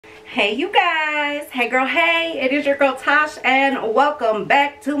Hey you guys, hey girl, hey, it is your girl Tash and welcome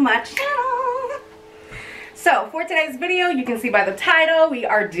back to my channel. So for today's video, you can see by the title, we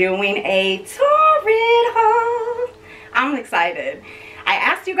are doing a Torrid haul. I'm excited. I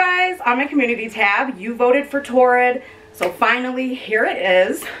asked you guys on my community tab, you voted for Torrid, so finally here it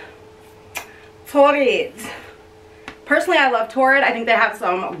is, Torrid. Personally, I love Torrid. I think they have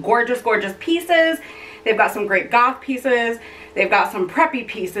some gorgeous pieces. They've got some great goth pieces. They've got some preppy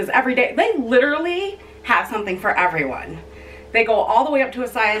pieces every day. They literally have something for everyone. They go all the way up to a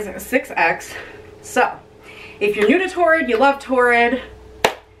size 6X. So, if you're new to Torrid, you love Torrid,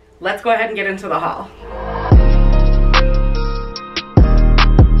 let's go ahead and get into the haul.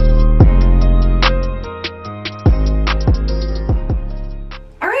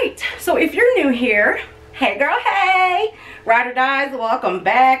 Alright, so if you're new here, hey girl, hey! Ride or dies, welcome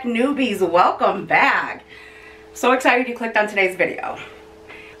back. Newbies, welcome back. So excited you clicked on today's video.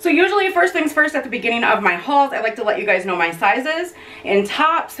 So usually first things first at the beginning of my hauls, I like to let you guys know my sizes. In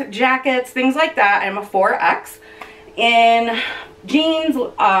tops, jackets, things like that, I'm a 4X. In jeans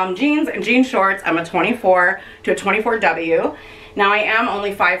and jean shorts, I'm a 24 to a 24W. Now I am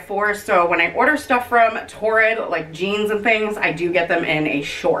only 5'4", so when I order stuff from Torrid, like jeans and things, I do get them in a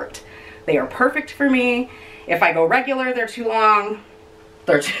short. They are perfect for me. If I go regular, they're too long,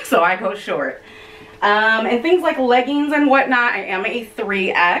 so I go short. And things like leggings and whatnot, I am a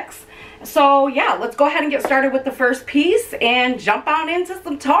 3X. So yeah, let's go ahead and get started with the first piece and jump on into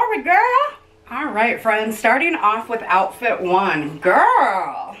some Torrid, girl. All right, friends, starting off with outfit 1.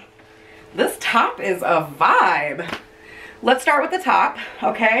 Girl, this top is a vibe. Let's start with the top,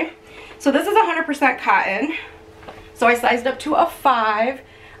 okay? So this is 100% cotton. So I sized up to a 5.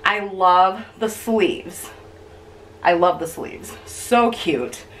 I love the sleeves. I love the sleeves. So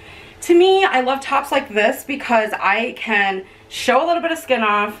cute. To me, I love tops like this because I can show a little bit of skin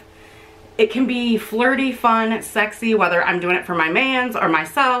off. It can be flirty, fun, sexy, whether I'm doing it for my mans or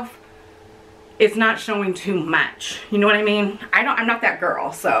myself. It's not showing too much. You know what I mean? I'm not that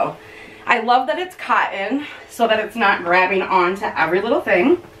girl, so I love that it's cotton so that it's not grabbing onto every little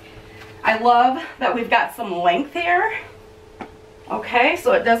thing. I love that we've got some length here. Okay,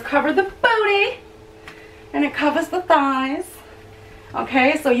 so it does cover the booty and it covers the thighs.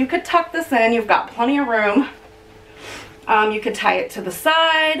 Okay, so you could tuck this in. You've got plenty of room. You could tie it to the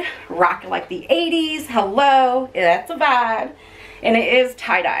side, rock it like the 80s. Hello, that's a vibe. And it is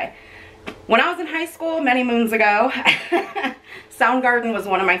tie-dye. When I was in high school, many moons ago, Soundgarden was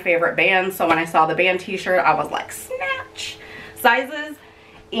one of my favorite bands. So when I saw the band t-shirt, I was like, snatch. Sizes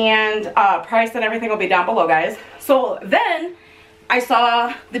and price and everything will be down below, guys. So then I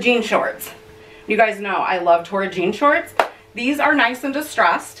saw the jean shorts. You guys know I love Torrid jean shorts. These are nice and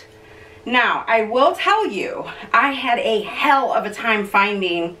distressed. Now, I will tell you, I had a hell of a time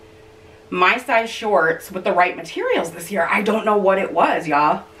finding my size shorts with the right materials this year. I don't know what it was,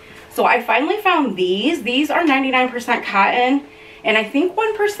 y'all. So I finally found these. These are 99% cotton, and I think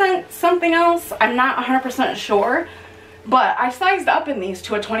 1% something else. I'm not 100% sure, but I sized up in these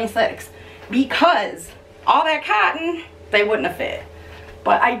to a 26 because all that cotton, they wouldn't have fit.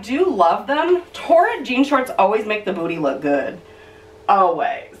 But I do love them. Torrid jean shorts always make the booty look good.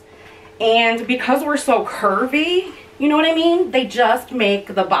 Always. And because we're so curvy, you know what I mean? They just make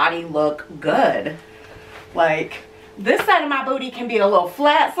the body look good. Like, this side of my booty can be a little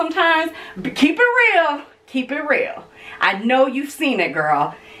flat sometimes, but keep it real. Keep it real. I know you've seen it,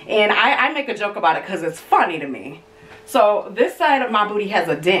 girl. And I make a joke about it because it's funny to me. So this side of my booty has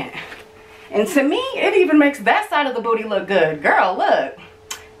a dent. And to me, it even makes that side of the booty look good. Girl, look.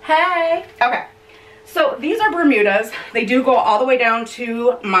 Hey. Okay. So these are Bermudas. They do go all the way down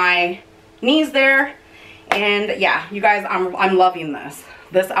to my knees there. And yeah, you guys, I'm loving this.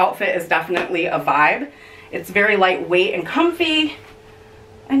 This outfit is definitely a vibe. It's very lightweight and comfy.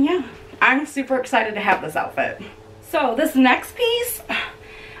 And yeah, I'm super excited to have this outfit. So this next piece,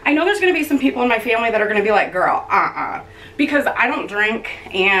 I know there's going to be some people in my family that are going to be like, girl, because I don't drink,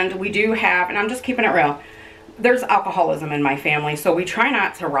 and we do have, and I'm just keeping it real, there's alcoholism in my family, so we try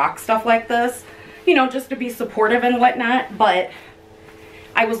not to rock stuff like this, you know, just to be supportive and whatnot. But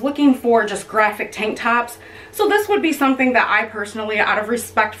I was looking for just graphic tank tops, so this would be something that I personally, out of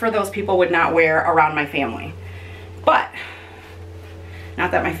respect for those people, would not wear around my family. But not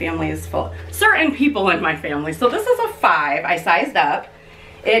that my family is full, certain people in my family. So this is a 5. I sized up.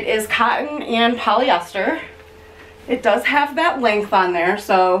 It is cotton and polyester. It does have that length on there,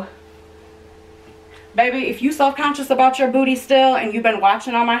 so baby, if you self-conscious about your booty still and you've been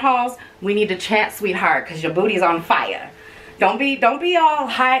watching all my hauls, we need to chat, sweetheart, because your booty's on fire. Don't be all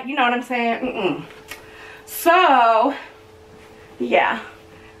high, you know what I'm saying? So, yeah.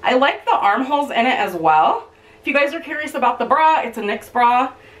 I like the armholes in it as well. If you guys are curious about the bra, it's a NYX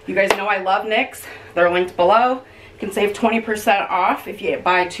bra. You guys know I love NYX. They're linked below. You can save 20% off if you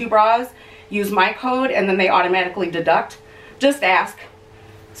buy 2 bras. Use my code and then they automatically deduct. Just ask.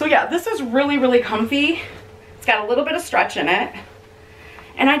 So yeah, this is really, really comfy. It's got a little bit of stretch in it.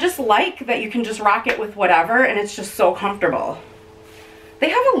 And I just like that you can just rock it with whatever and it's just so comfortable. They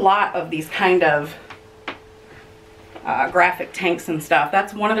have a lot of these kind of graphic tanks and stuff.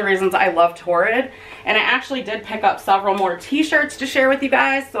 That's one of the reasons I love Torrid. And I actually did pick up several more t-shirts to share with you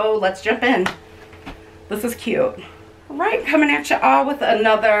guys, so let's jump in. This is cute. All right, coming at you all with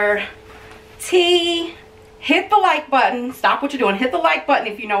another tee. Hit the like button. Stop what you're doing. Hit the like button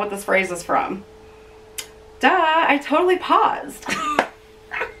if you know what this phrase is from. Duh, I totally paused.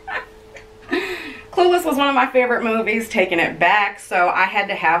 Clueless was one of my favorite movies, taking it back, so I had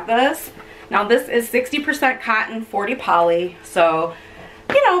to have this. Now this is 60% cotton, 40 poly, so,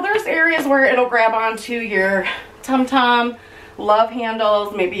 you know, there's areas where it'll grab onto your tum-tum, love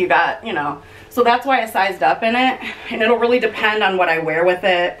handles, maybe you got, you know, so that's why I sized up in it, and it'll really depend on what I wear with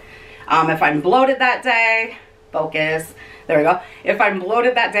it. If I'm bloated that day, focus, there we go. If I'm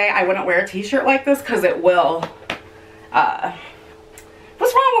bloated that day, I wouldn't wear a t-shirt like this because it will,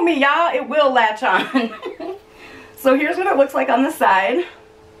 what's wrong with me, y'all? It will latch on. So here's what it looks like on the side.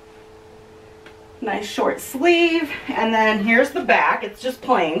 Nice short sleeve, and then here's the back. It's just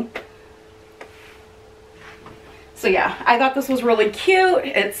plain. So yeah, I thought this was really cute.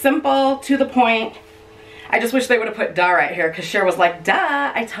 It's simple, to the point. I just wish they would have put duh right here because Cher was like,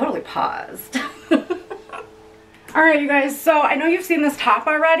 duh, I totally paused. All right, you guys, so I know you've seen this top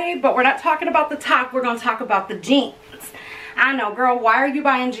already, but we're not talking about the top. We're going to talk about the jeans. I know, girl, why are you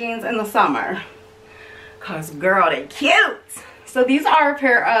buying jeans in the summer? Because, girl, they cute. So these are a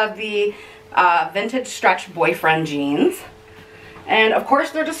pair of the vintage stretch boyfriend jeans. And of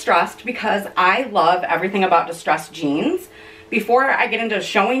course they're distressed because I love everything about distressed jeans. Before I get into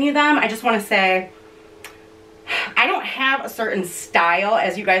showing you them, I just want to say I don't have a certain style,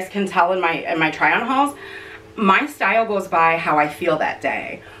 as you guys can tell in my try on hauls. My style goes by how I feel that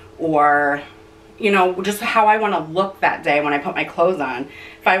day, or you know, just how I want to look that day when I put my clothes on.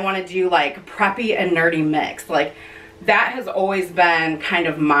 If I want to do like preppy and nerdy mix, like that has always been kind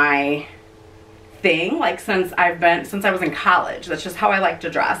of my thing, like since I was in college. That's just how I like to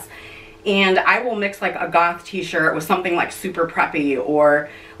dress. And I will mix like a goth t-shirt with something like super preppy, or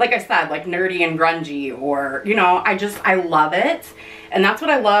like I said, like nerdy and grungy, or you know, I love it. And that's what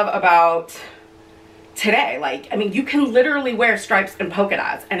I love about today. Like, I mean, you can literally wear stripes and polka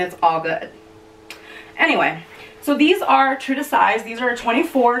dots and it's all good. Anyway, so these are true to size. These are a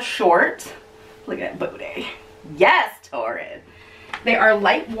 24 short. Look at that booty. Yes, Torrid. They are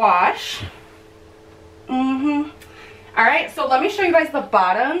light wash. Alright, so let me show you guys the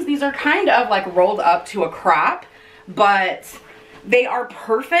bottoms. These are kind of like rolled up to a crop, but they are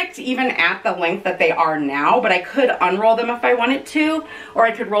perfect even at the length that they are now, but I could unroll them if I wanted to, or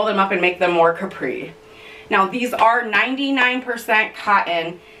I could roll them up and make them more capri. Now these are 99%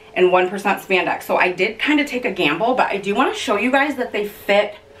 cotton and 1% spandex, so I did kind of take a gamble, but I do want to show you guys that they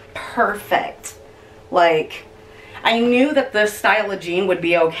fit perfect. Like, I knew that this style of jean would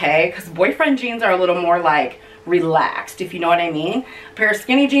be okay, because boyfriend jeans are a little more like relaxed, if you know what I mean. A pair of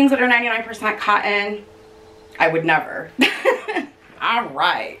skinny jeans that are 99% cotton, I would never. All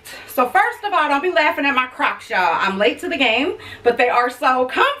right, so first of all, don't be laughing at my Crocs, y'all. I'm late to the game, but they are so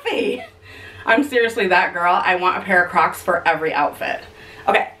comfy. I'm seriously that girl. I want a pair of Crocs for every outfit.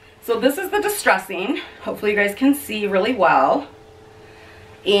 Okay, so this is the distressing. Hopefully you guys can see really well.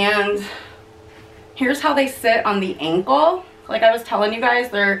 And here's how they sit on the ankle. Like I was telling you guys,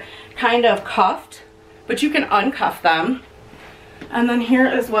 they're kind of cuffed, but you can uncuff them. And then here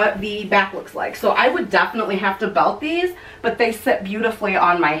is what the back looks like. So I would definitely have to belt these, but they sit beautifully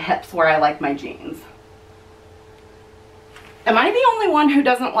on my hips where I like my jeans. Am I the only one who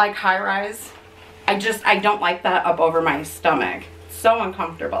doesn't like high rise? I don't like that up over my stomach. It's so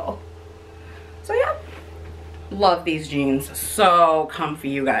uncomfortable. So yeah, love these jeans. So comfy,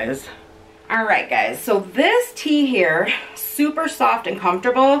 you guys. All right, guys, so this tee here, super soft and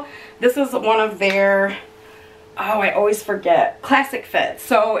comfortable. This is one of their, oh, I always forget, classic fits.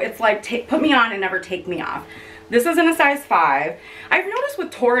 So it's like, put me on and never take me off. This is in a size 5. I've noticed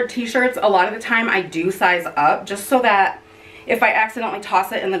with Torrid t-shirts, a lot of the time I do size up just so that if I accidentally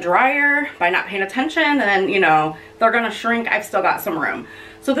toss it in the dryer by not paying attention, then, you know, they're gonna shrink. I've still got some room.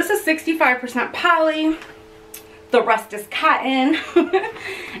 So this is 65% poly. The rest is cotton.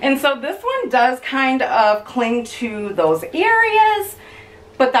 And so this one does kind of cling to those areas,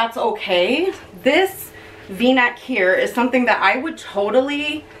 but that's okay. This V-neck here is something that I would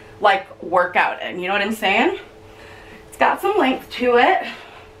totally like work out in. You know what I'm saying? It's got some length to it.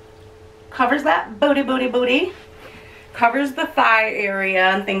 Covers that booty. Covers the thigh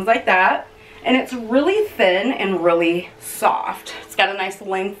area and things like that. And it's really thin and really soft. It's got a nice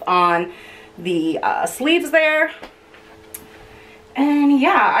length on the sleeves there. And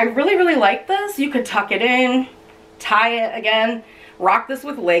yeah, I really like this. You could tuck it in, tie it again, rock this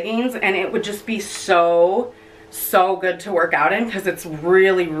with leggings, and it would just be so good to work out in because it's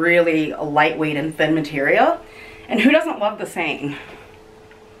really lightweight and thin material. And who doesn't love the saying?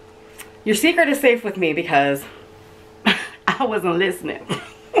 Your secret is safe with me because I wasn't listening.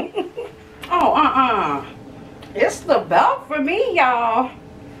 Oh, it's the belt for me, y'all.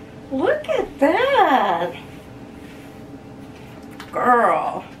 Look at that.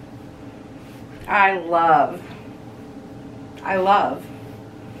 Girl. I love.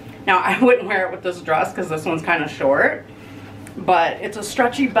 Now, I wouldn't wear it with this dress because this one's kind of short, but it's a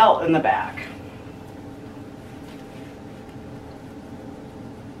stretchy belt in the back.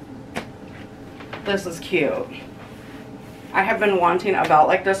 This is cute. I have been wanting a belt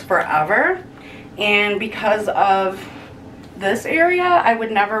like this forever, and because of this area, I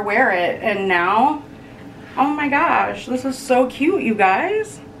would never wear it, and now, oh my gosh, this is so cute, you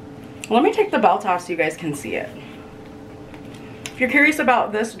guys. Let me take the belt off so you guys can see it. If you're curious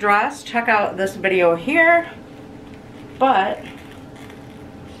about this dress, check out this video here.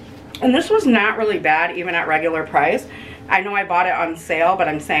 And this was not really bad even at regular price. I know I bought it on sale, but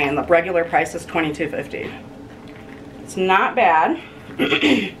I'm saying the regular price is $22.50. It's not bad.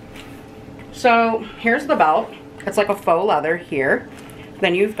 So here's the belt. It's like a faux leather here.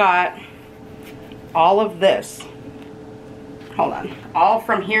 Then you've got all of this. Hold on. All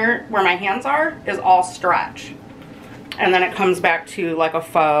from here where my hands are is all stretch. And then it comes back to like a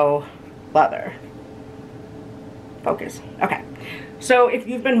faux leather. Focus. Okay. So if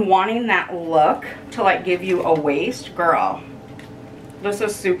you've been wanting that look to like give you a waist, girl, this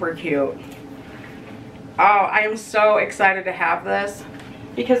is super cute. Oh, I am so excited to have this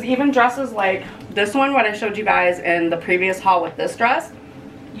because even dresses like this one, what I showed you guys in the previous haul with this dress,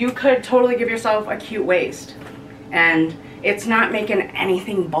 you could totally give yourself a cute waist and it's not making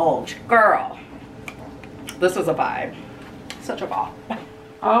anything bulge. Girl, this is a vibe. Such a ball.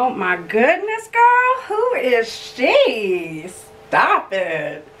 Oh my goodness, girl. Who is she? Stop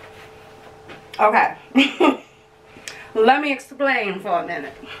it. Okay. Let me explain for a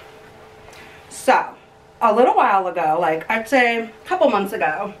minute. So, a little while ago, like I'd say a couple months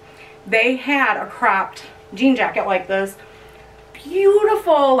ago, they had a cropped jean jacket like this.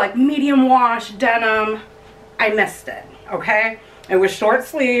 Beautiful, like medium wash denim. I missed it, okay? It was short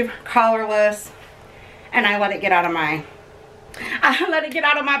sleeve, collarless, and I let it get out of my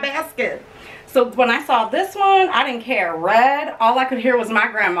basket. So when I saw this one, I didn't care. Red, all I could hear was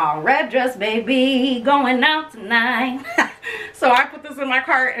my grandma. Red dress, baby, going out tonight. So I put this in my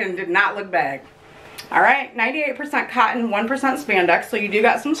cart and did not look back. All right, 98% cotton, 1% spandex, so you do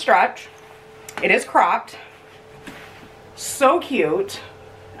got some stretch. It is cropped. So cute.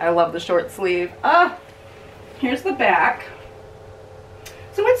 I love the short sleeve. Here's the back.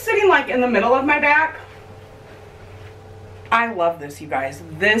 So it's sitting like in the middle of my back. I love this, you guys.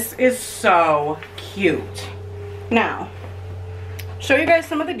 This is so cute. Now, show you guys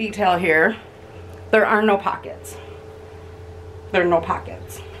some of the detail here. There are no pockets. There are no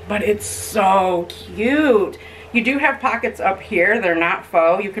pockets, but it's so cute. You do have pockets up here. They're not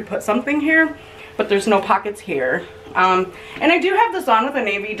faux. You could put something here, but there's no pockets here. And I do have this on with a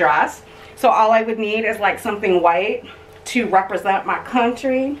navy dress, so all I would need is like something white to represent my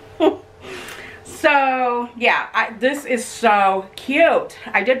country. So yeah, this is so cute.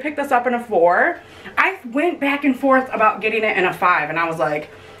 I did pick this up in a 4. I went back and forth about getting it in a 5, and I was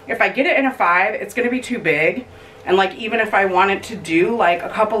like, if I get it in a 5, it's gonna be too big. And like, even if I wanted to do like a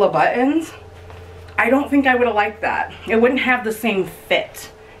couple of buttons, I don't think I would have liked that. It wouldn't have the same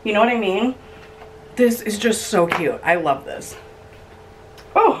fit. You know what I mean? This is just so cute. I love this.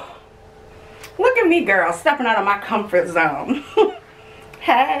 Oh, look at me, girl, stepping out of my comfort zone.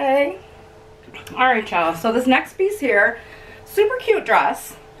 Hey. All right, y'all, so this next piece here, super cute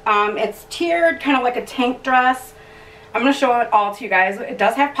dress. It's tiered, kind of like a tank dress. I'm going to show it all to you guys. It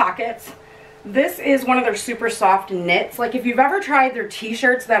does have pockets. This is one of their super soft knits. Like if you've ever tried their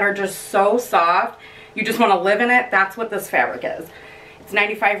t-shirts that are just so soft, you just want to live in it, that's what this fabric is. It's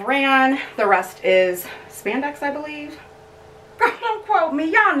 95 rayon. The rest is spandex, I believe. Girl, don't quote me.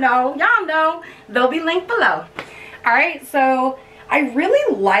 Y'all know. They'll be linked below. All right, so I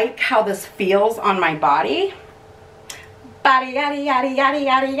really like how this feels on my body. Body, yaddy, yaddy, yaddy,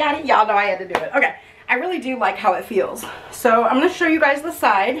 yaddy, yaddy. Y'all know I had to do it. Okay. I really do like how it feels. So I'm going to show you guys the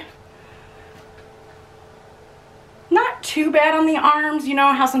side. Not too bad on the arms. You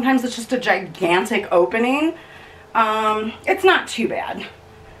know how sometimes it's just a gigantic opening. It's not too bad.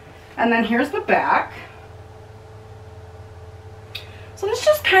 And then here's the back. So this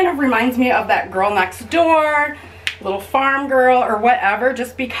just kind of reminds me of that Girl Next Door, Little Farm Girl, or whatever,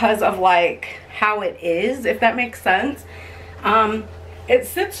 just because of like how it is, if that makes sense. It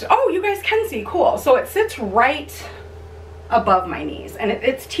sits, oh, you guys can see, cool. So it sits right above my knees, and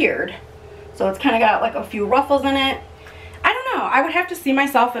it's tiered. So it's kind of got like a few ruffles in it. I don't know, I would have to see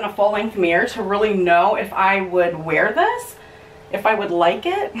myself in a full-length mirror to really know if I would wear this, if I would like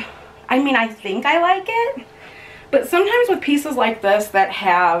it. I mean, I think I like it. But sometimes with pieces like this that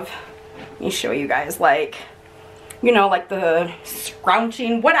have, let me show you guys, like, you know, like the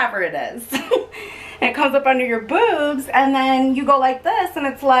scrunching, whatever it is. And it comes up under your boobs, and then you go like this, and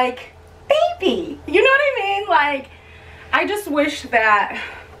it's like, baby. You know what I mean? Like, I just wish that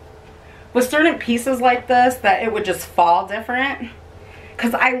with certain pieces like this, that it would just fall different.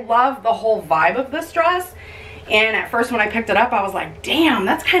 Because I love the whole vibe of this dress. And at first when I picked it up, I was like, damn,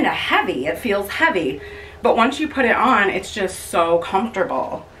 that's kind of heavy. It feels heavy. But once you put it on, it's just so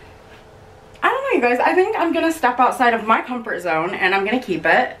comfortable. I don't know, you guys. I think I'm going to step outside of my comfort zone, and I'm going to keep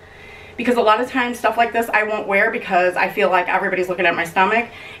it. Because a lot of times stuff like this I won't wear because I feel like everybody's looking at my stomach.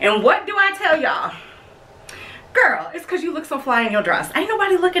 And what do I tell y'all? Girl, it's because you look so fly in your dress. Ain't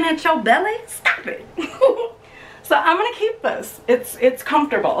nobody looking at your belly. Stop it. So I'm going to keep this. It's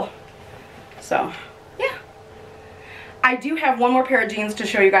comfortable. So, yeah. I do have one more pair of jeans to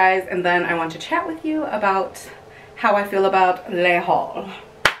show you guys, and then I want to chat with you about how I feel about Le Haul.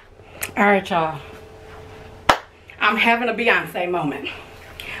 Alright, y'all. I'm having a Beyonce moment.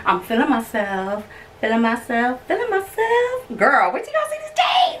 I'm feeling myself, feeling myself, feeling myself. Girl, wait till y'all see these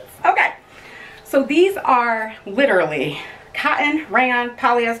jeans. Okay. So these are literally cotton, rayon,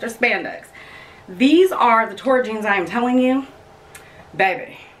 polyester, spandex. These are the Torrid jeans I am telling you.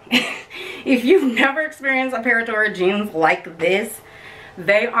 Baby. If you've never experienced a pair of Torrid jeans like this,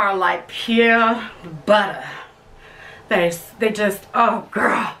 they are like pure butter. They just, oh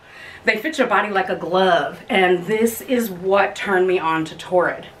girl. They fit your body like a glove. And this is what turned me on to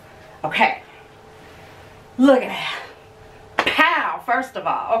Torrid. Okay. Look at that. Pow, first of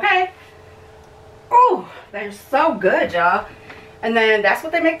all, okay? Oh, they're so good, y'all. And then that's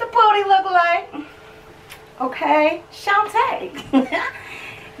what they make the booty look like. Okay, Shantae.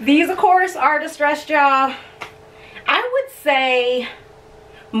 These, of course, are distressed, y'all. I would say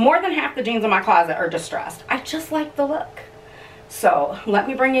more than half the jeans in my closet are distressed. I just like the look. So let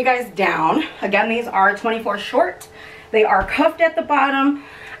me bring you guys down. Again, these are 24 short. They are cuffed at the bottom.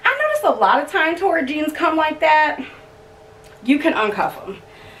 I noticed a lot of time Torrid jeans come like that. You can uncuff them.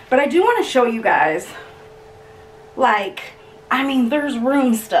 But I do want to show you guys, like, I mean, there's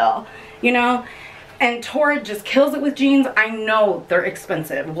room still, you know? And Torrid just kills it with jeans. I know they're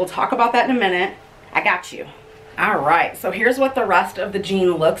expensive. We'll talk about that in a minute. I got you. All right, so here's what the rest of the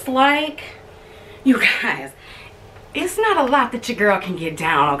jean looks like. You guys, it's not a lot that your girl can get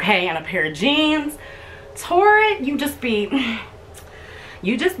down, okay, in a pair of jeans. Torrid, you just be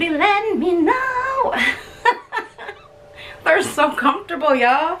letting me know. They're so comfortable,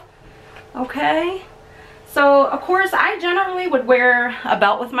 y'all. Okay. So, of course, I generally would wear a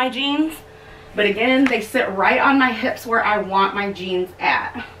belt with my jeans. But again, they sit right on my hips where I want my jeans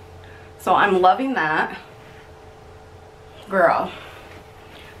at. So I'm loving that. Girl,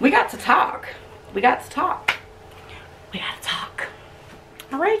 we got to talk. We got to talk. We got to talk.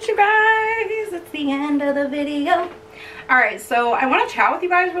 All right, you guys, it's the end of the video. All right, so I want to chat with you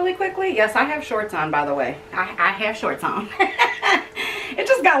guys really quickly. Yes, I have shorts on, by the way. I have shorts on. It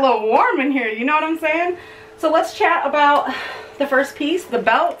just got a little warm in here, you know what I'm saying? So let's chat about the first piece, the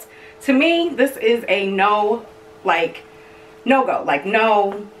belt. To me, this is a no-go. Like,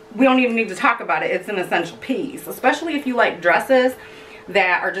 no, we don't even need to talk about it. It's an essential piece, especially if you like dresses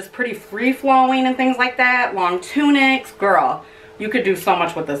that are just pretty free-flowing and things like that. Long tunics. Girl, you could do so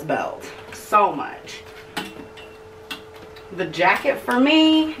much with this belt. So much. The jacket for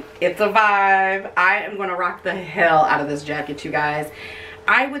me, it's a vibe. I am going to rock the hell out of this jacket, you guys.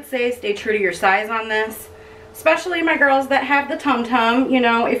 I would say stay true to your size on this. Especially my girls that have the tum-tum, you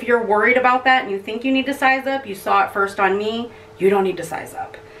know, if you're worried about that and you think you need to size up, you saw it first on me, you don't need to size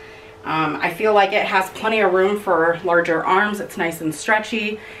up. I feel like it has plenty of room for larger arms. It's nice and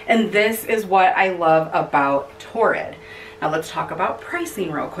stretchy. And this is what I love about Torrid. Now let's talk about pricing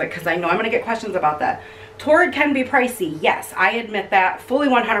real quick, because I know I'm going to get questions about that. Torrid can be pricey. Yes, I admit that fully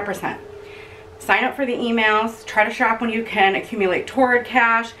 100%. Sign up for the emails. Try to shop when you can. Accumulate Torrid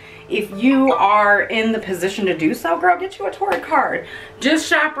cash. if you are in the position to do so, girl, get you a Torrid card. Just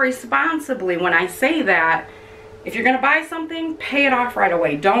shop responsibly. When I say that, if you're gonna buy something, pay it off right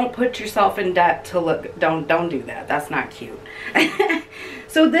away. Don't put yourself in debt to look, don't do that. That's not cute.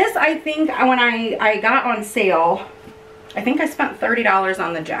 So this, I think when I got on sale, I think I spent $30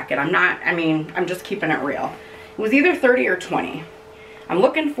 on the jacket. I'm just keeping it real. It was either 30 or 20. I'm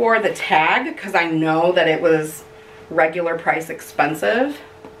looking for the tag because I know that it was regular price expensive.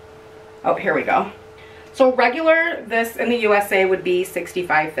 Oh, here we go. So regular, this in the USA would be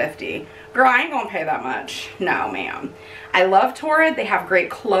 $65.50. Girl, I ain't gonna pay that much. No, ma'am. I love Torrid. They have great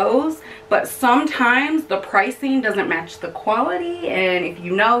clothes, but sometimes the pricing doesn't match the quality, and if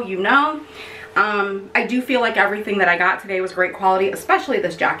you know, you know. I do feel like everything that I got today was great quality, especially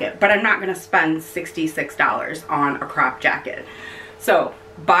this jacket, but I'm not gonna spend $66 on a crop jacket. So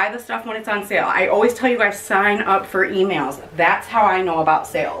buy the stuff when it's on sale. I always tell you guys, sign up for emails. That's how I know about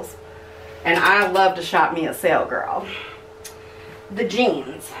sales. And I love to shop me a sale, girl. The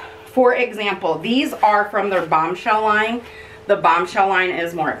jeans, for example, these are from their Bombshell line. The Bombshell line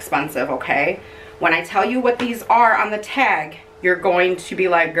is more expensive, okay? When I tell you what these are on the tag, you're going to be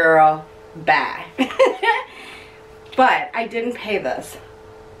like, girl, bye. But I didn't pay this.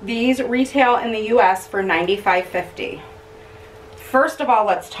 These retail in the US for $95.50. First of all,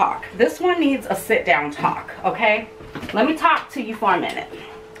 let's talk. This one needs a sit down talk, okay? Let me talk to you for a minute,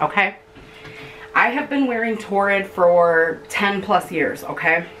 okay? I have been wearing Torrid for 10 plus years,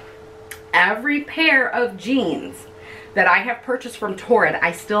 okay? Every pair of jeans that I have purchased from Torrid,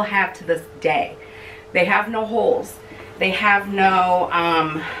 I still have to this day. They have no holes. They have no,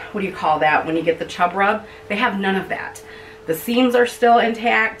 what do you call that when you get the chub rub? They have none of that. The seams are still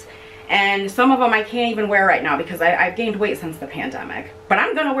intact. And some of them I can't even wear right now because I've gained weight since the pandemic. But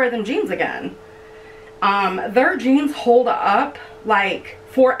I'm going to wear them jeans again. Their jeans hold up like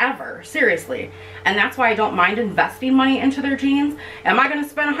forever, seriously. And that's why I don't mind investing money into their jeans. Am I going to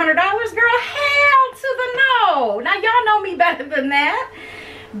spend $100? Girl, hell to the no. Now y'all know me better than that.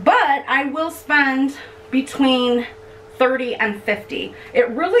 But I will spend between $30 and $50. It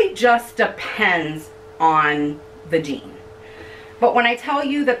really just depends on the jean. But when I tell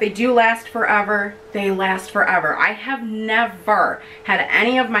you that they do last forever, they last forever. I have never had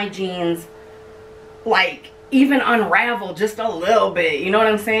any of my jeans like even unravel just a little bit. You know what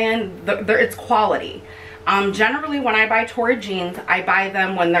I'm saying? It's quality. Generally when I buy Torrid jeans, I buy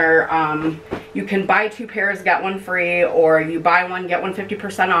them when they're, you can buy 2 pairs, get 1 free, or you buy one, get one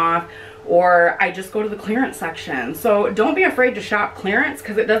 50% off, or I just go to the clearance section. So don't be afraid to shop clearance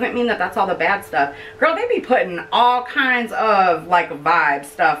because it doesn't mean that that's all the bad stuff. Girl, they be putting all kinds of like vibe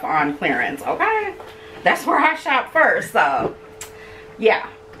stuff on clearance, okay? That's where I shop first, so yeah.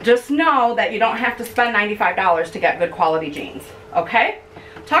 Just know that you don't have to spend $95 to get good quality jeans, okay?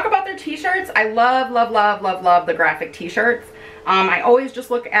 Talk about their t-shirts. I love, love, love, love, love the graphic t-shirts. I always just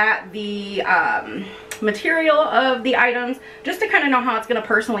look at the material of the items just to kind of know how it's going to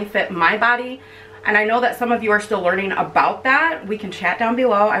personally fit my body. And I know that some of you are still learning about that. We can chat down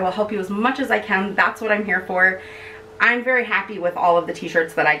below. I will help you as much as I can. That's what I'm here for. I'm very happy with all of the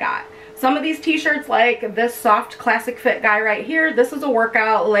t-shirts that I got. Some of these t-shirts, like this soft classic fit guy right here, this is a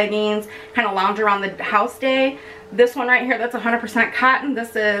workout, leggings, kind of lounge around the house day. This one right here, that's 100% cotton.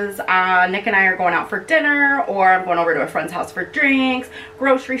 This is Nick and I are going out for dinner, or I'm going over to a friend's house for drinks,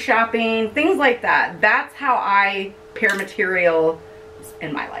 grocery shopping, things like that. That's how I pair material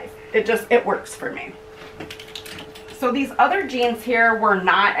in my life. It works for me. So these other jeans here were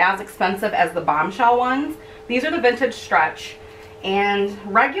not as expensive as the Bombshell ones. These are the vintage stretch. And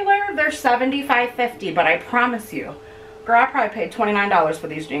regular, they're $75.50, but I promise you, girl, I probably paid $29 for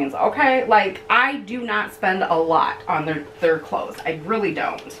these jeans, okay? Like, I do not spend a lot on their clothes. I really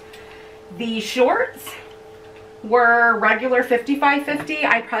don't. The shorts were regular $55.50.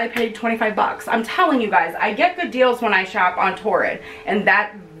 I probably paid 25 bucks. I'm telling you guys, I get good deals when I shop on Torrid, and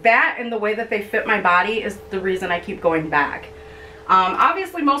that and the way that they fit my body is the reason I keep going back.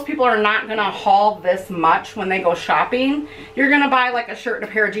 Obviously most people are not gonna haul this much when they go shopping. You're gonna buy like a shirt and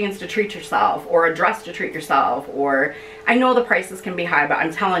a pair of jeans to treat yourself, or a dress to treat yourself, or I know the prices can be high, but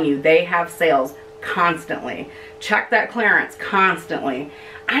I'm telling you, they have sales constantly. Check that clearance constantly.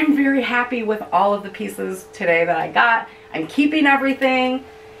 I'm very happy with all of the pieces today that I got. I'm keeping everything,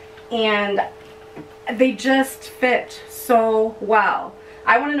 and they just fit so well.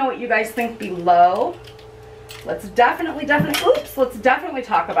 I want to know what you guys think below. Let's definitely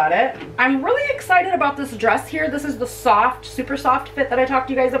talk about it. I'm really excited about this dress here. This is the soft, super soft fit that I talked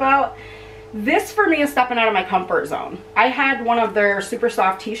to you guys about. This for me is stepping out of my comfort zone. I had one of their super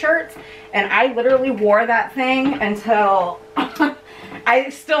soft t-shirts, and I literally wore that thing until I I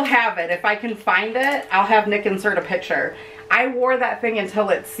still have it. If I can find it, I'll have Nick insert a picture. I wore that thing until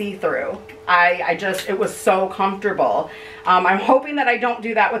it's see-through. It was so comfortable. I'm hoping that I don't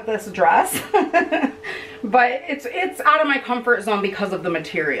do that with this dress. But it's out of my comfort zone because of the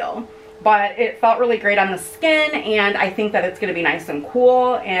material. But it felt really great on the skin, and I think that it's going to be nice and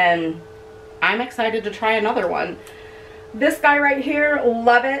cool, and I'm excited to try another one. This guy right here,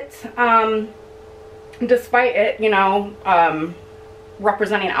 love it. Despite it, you know,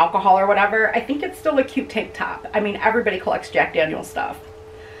 representing alcohol or whatever, I think it's still a cute tank top. I mean, everybody collects Jack Daniel's stuff.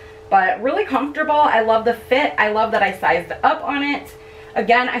 But really comfortable. I love the fit. I love that I sized up on it.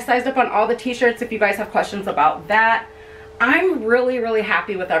 Again, I sized up on all the t-shirts if you guys have questions about that. I'm really, really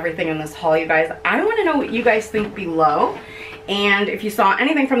happy with everything in this haul, you guys. I want to know what you guys think below. And if you saw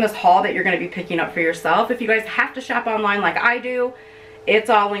anything from this haul that you're going to be picking up for yourself, if you guys have to shop online like I do,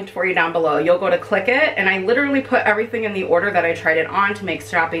 it's all linked for you down below. You'll go to click it, and I literally put everything in the order that I tried it on to make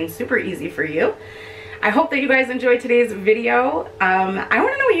shopping super easy for you. I hope that you guys enjoyed today's video. I want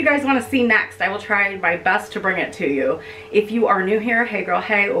to know what you guys want to see next. I will try my best to bring it to you. If you are new here, hey girl,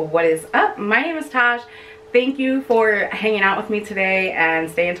 hey, what is up? My name is Tash. Thank you for hanging out with me today and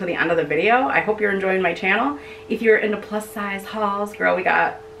stay until the end of the video. I hope you're enjoying my channel. If you're into plus size hauls, girl, we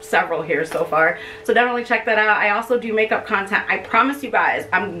got several here so far, so definitely check that out. I also do makeup content. I promise you guys,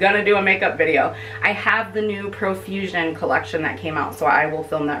 I'm gonna do a makeup video. I have the new Profusion collection that came out, so I will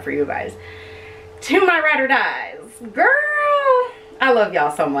film that for you guys. To my ride or dies, girl, I love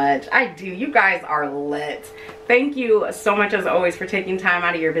y'all so much. I do. You guys are lit. Thank you so much as always for taking time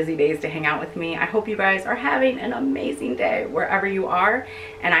out of your busy days to hang out with me. I hope you guys are having an amazing day wherever you are,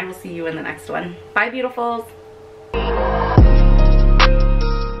 and I will see you in the next one. Bye, beautifuls.